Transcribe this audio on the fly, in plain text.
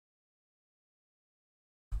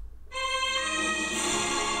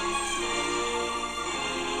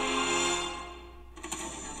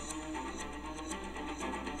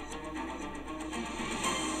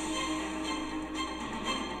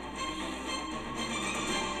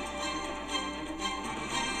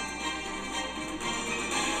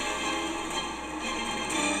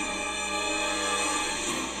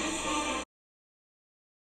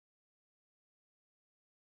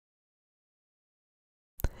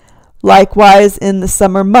Likewise, in the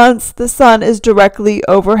summer months, the sun is directly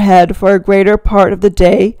overhead for a greater part of the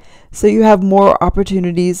day, so you have more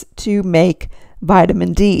opportunities to make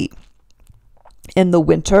vitamin D. In the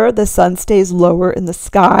winter, the sun stays lower in the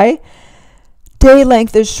sky. Day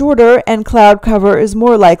length is shorter and cloud cover is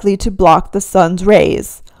more likely to block the sun's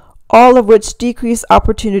rays, all of which decrease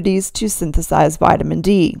opportunities to synthesize vitamin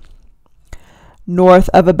D. North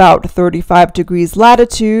of about 35 degrees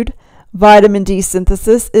latitude, vitamin D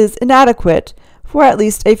synthesis is inadequate for at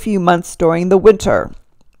least a few months during the winter,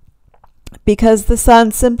 because the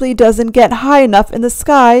sun simply doesn't get high enough in the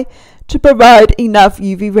sky to provide enough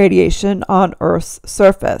UV radiation on Earth's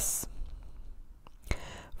surface.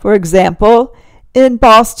 For example, in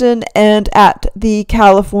Boston and at the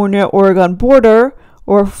California-Oregon border,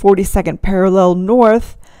 or 42nd parallel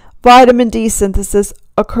north, vitamin D synthesis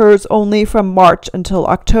occurs only from March until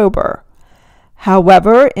October.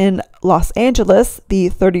 However, in Los Angeles, the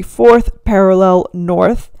 34th parallel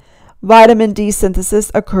north, vitamin D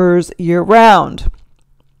synthesis occurs year-round.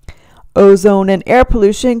 Ozone and air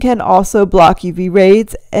pollution can also block UV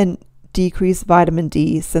rays and decrease vitamin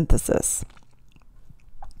D synthesis.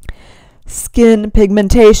 Skin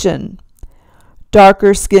pigmentation.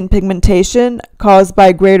 Darker skin pigmentation caused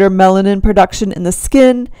by greater melanin production in the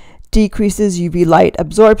skin decreases UV light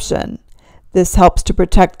absorption. This helps to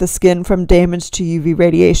protect the skin from damage to UV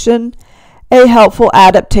radiation, a helpful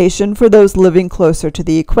adaptation for those living closer to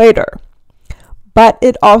the equator. But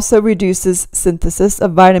it also reduces synthesis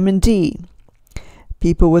of vitamin D.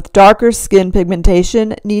 People with darker skin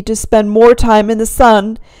pigmentation need to spend more time in the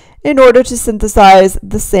sun in order to synthesize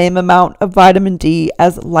the same amount of vitamin D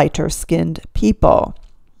as lighter-skinned people.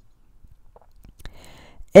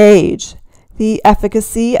 Age. The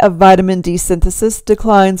efficacy of vitamin D synthesis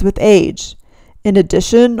declines with age. In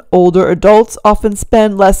addition, older adults often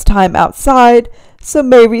spend less time outside, so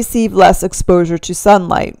may receive less exposure to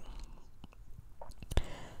sunlight.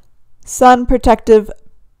 Sun protective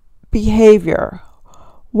behavior.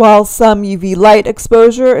 While some UV light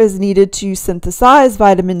exposure is needed to synthesize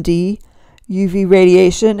vitamin D, UV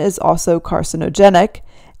radiation is also carcinogenic,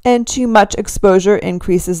 and too much exposure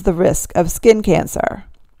increases the risk of skin cancer.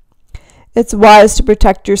 It's wise to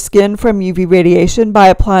protect your skin from UV radiation by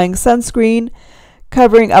applying sunscreen,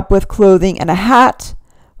 covering up with clothing and a hat,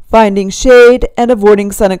 finding shade, and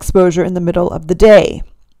avoiding sun exposure in the middle of the day.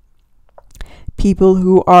 People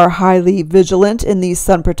who are highly vigilant in these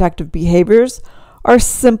sun protective behaviors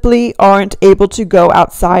simply aren't able to go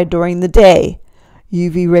outside during the day.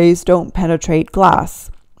 UV rays don't penetrate glass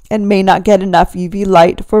and may not get enough UV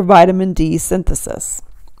light for vitamin D synthesis.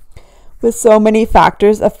 With so many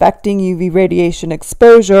factors affecting UV radiation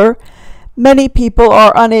exposure, many people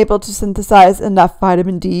are unable to synthesize enough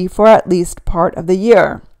vitamin D for at least part of the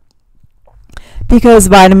year. Because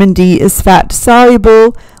vitamin D is fat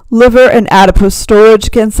soluble, liver and adipose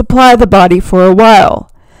storage can supply the body for a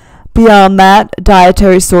while. Beyond that,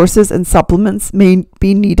 dietary sources and supplements may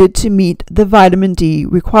be needed to meet the vitamin D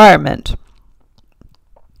requirement.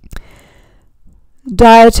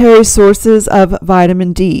 Dietary sources of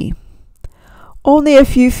vitamin D. Only a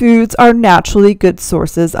few foods are naturally good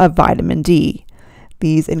sources of vitamin D.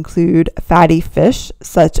 These include fatty fish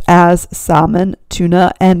such as salmon,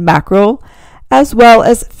 tuna, and mackerel, as well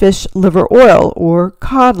as fish liver oil or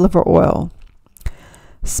cod liver oil.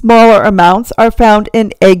 Smaller amounts are found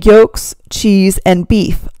in egg yolks, cheese, and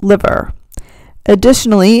beef liver.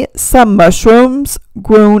 Additionally, some mushrooms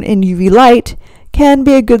grown in UV light can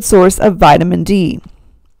be a good source of vitamin D.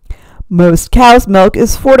 Most cow's milk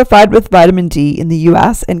is fortified with vitamin D in the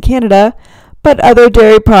US and Canada, but other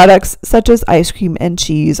dairy products such as ice cream and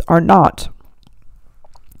cheese are not.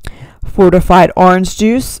 Fortified orange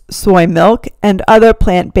juice, soy milk, and other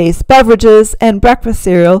plant-based beverages and breakfast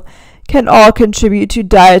cereal can all contribute to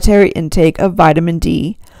dietary intake of vitamin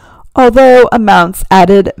D, although amounts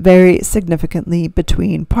added vary significantly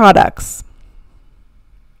between products.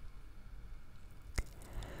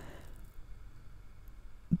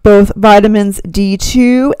 Both vitamins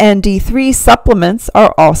D2 and D3 supplements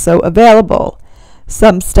are also available.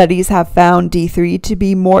 Some studies have found D3 to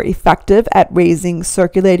be more effective at raising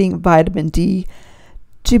circulating vitamin D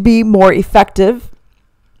to be more effective,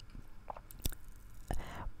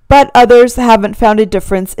 but others haven't found a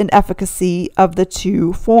difference in efficacy of the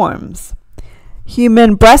two forms.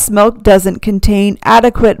 Human breast milk doesn't contain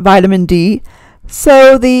adequate vitamin D,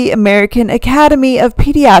 so the American Academy of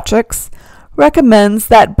Pediatrics recommends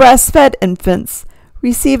that breastfed infants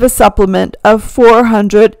receive a supplement of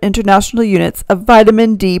 400 international units of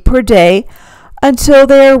vitamin D per day until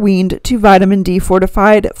they are weaned to vitamin D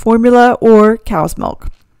fortified formula or cow's milk.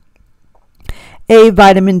 A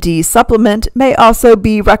vitamin D supplement may also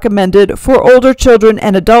be recommended for older children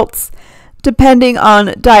and adults, depending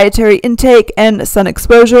on dietary intake and sun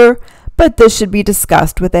exposure, but this should be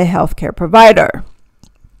discussed with a healthcare provider.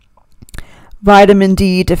 Vitamin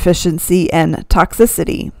D deficiency and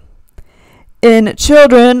toxicity. In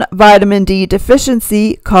children, vitamin D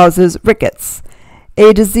deficiency causes rickets,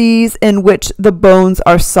 a disease in which the bones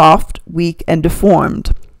are soft, weak, and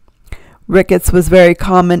deformed. Rickets was very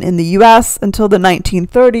common in the U.S. until the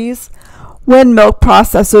 1930s, when milk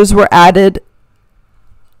processors were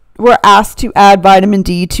asked to add vitamin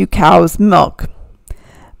D to cow's milk.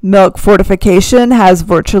 Milk fortification has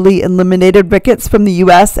virtually eliminated rickets from the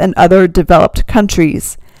U.S. and other developed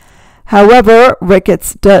countries. However,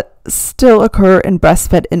 rickets still occur in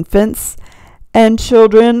breastfed infants and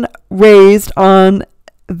children raised on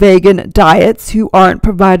vegan diets who aren't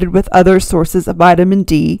provided with other sources of vitamin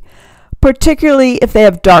D, particularly if they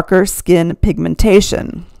have darker skin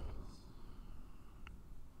pigmentation.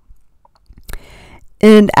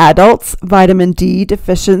 In adults, vitamin D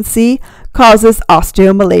deficiency causes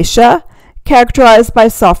osteomalacia, characterized by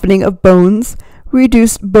softening of bones,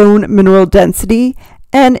 reduced bone mineral density,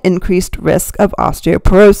 and increased risk of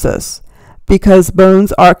osteoporosis. Because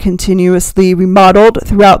bones are continuously remodeled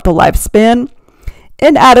throughout the lifespan,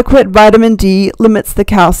 inadequate vitamin D limits the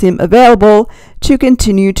calcium available to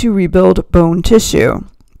continue to rebuild bone tissue.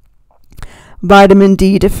 Vitamin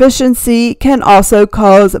D deficiency can also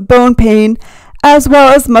cause bone pain as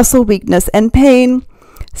well as muscle weakness and pain,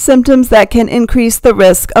 symptoms that can increase the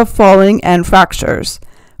risk of falling and fractures,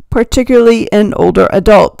 particularly in older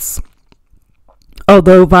adults.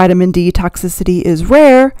 Although vitamin D toxicity is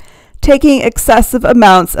rare, taking excessive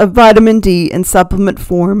amounts of vitamin D in supplement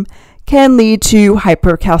form can lead to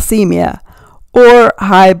hypercalcemia, or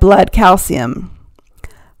high blood calcium.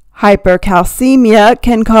 Hypercalcemia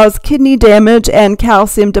can cause kidney damage and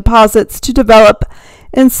calcium deposits to develop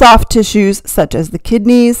in soft tissues such as the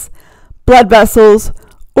kidneys, blood vessels,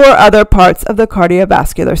 or other parts of the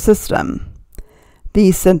cardiovascular system.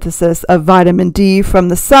 The synthesis of vitamin D from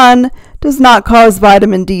the sun does not cause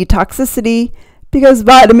vitamin D toxicity because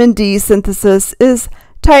vitamin D synthesis is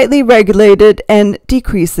tightly regulated and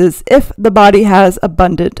decreases if the body has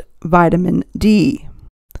abundant vitamin D.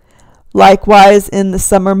 Likewise, in the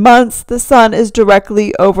summer months, the sun is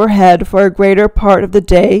directly overhead for a greater part of the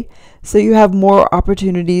day, so you have more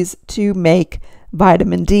opportunities to make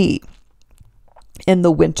vitamin D. In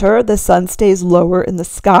the winter, the sun stays lower in the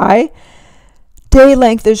sky. Day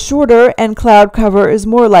length is shorter and cloud cover is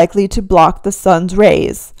more likely to block the sun's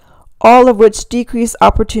rays, all of which decrease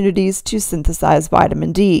opportunities to synthesize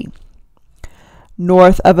vitamin D.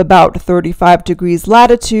 North of about 35 degrees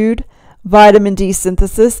latitude, vitamin D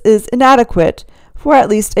synthesis is inadequate for at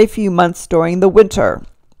least a few months during the winter,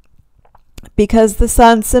 because the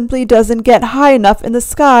sun simply doesn't get high enough in the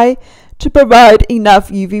sky to provide enough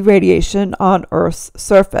UV radiation on Earth's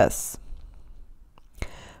surface.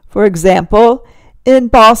 For example, in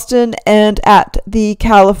Boston and at the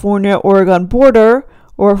California-Oregon border,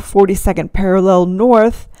 or 42nd parallel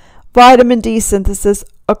north, vitamin D synthesis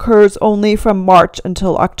occurs only from March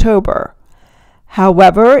until October.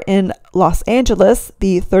 However, in Los Angeles,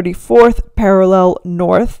 the 34th parallel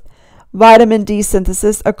north, vitamin D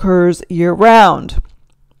synthesis occurs year-round.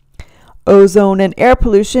 Ozone and air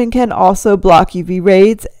pollution can also block UV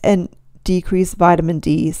rays and decrease vitamin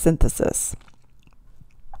D synthesis.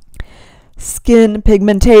 Skin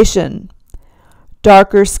pigmentation.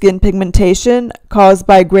 Darker skin pigmentation caused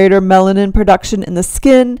by greater melanin production in the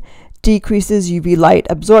skin decreases UV light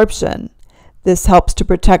absorption. This helps to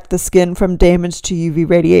protect the skin from damage to UV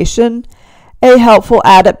radiation, a helpful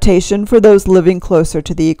adaptation for those living closer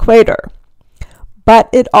to the equator. But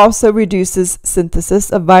it also reduces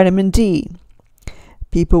synthesis of vitamin D.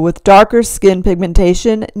 People with darker skin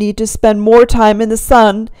pigmentation need to spend more time in the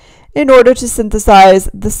sun in order to synthesize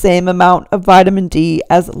the same amount of vitamin D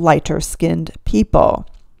as lighter-skinned people.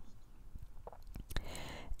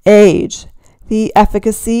 Age. The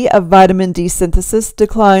efficacy of vitamin D synthesis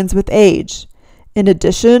declines with age. In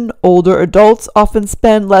addition, older adults often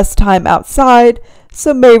spend less time outside,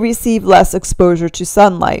 so may receive less exposure to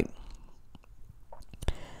sunlight.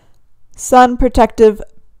 Sun protective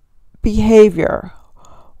behavior.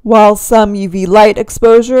 While some UV light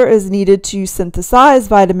exposure is needed to synthesize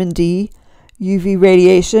vitamin D, UV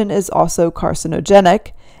radiation is also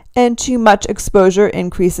carcinogenic, and too much exposure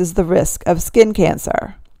increases the risk of skin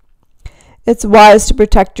cancer. It's wise to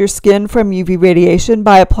protect your skin from UV radiation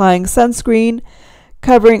by applying sunscreen,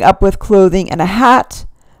 covering up with clothing and a hat,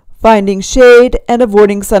 finding shade, and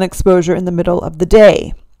avoiding sun exposure in the middle of the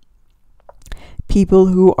day. People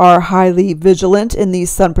who are highly vigilant in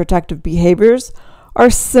these sun protective behaviors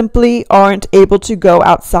simply aren't able to go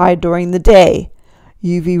outside during the day.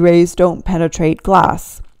 UV rays don't penetrate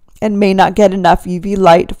glass and may not get enough UV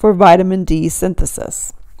light for vitamin D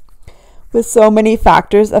synthesis. With so many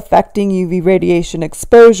factors affecting UV radiation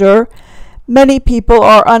exposure, many people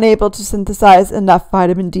are unable to synthesize enough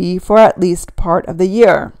vitamin D for at least part of the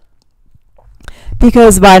year.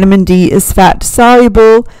 Because vitamin D is fat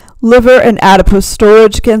soluble, liver and adipose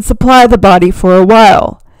storage can supply the body for a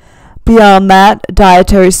while. Beyond that,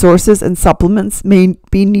 dietary sources and supplements may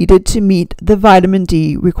be needed to meet the vitamin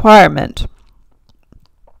D requirement.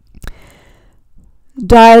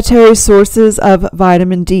 Dietary sources of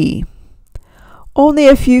vitamin D. Only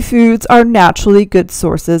a few foods are naturally good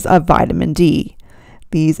sources of vitamin D.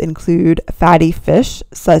 These include fatty fish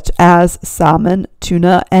such as salmon,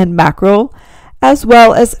 tuna, and mackerel, as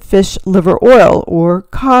well as fish liver oil or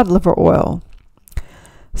cod liver oil.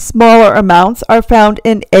 Smaller amounts are found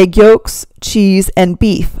in egg yolks, cheese, and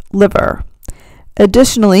beef liver.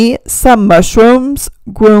 Additionally, some mushrooms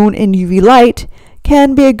grown in UV light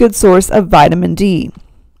can be a good source of vitamin D.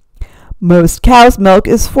 Most cow's milk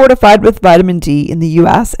is fortified with vitamin D in the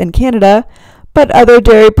US and Canada, but other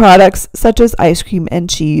dairy products such as ice cream and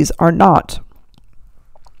cheese are not.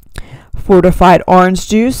 Fortified orange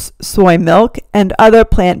juice, soy milk, and other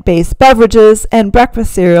plant-based beverages and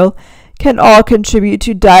breakfast cereal can all contribute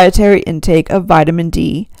to dietary intake of vitamin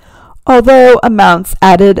D, although amounts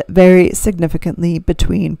added vary significantly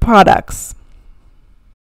between products.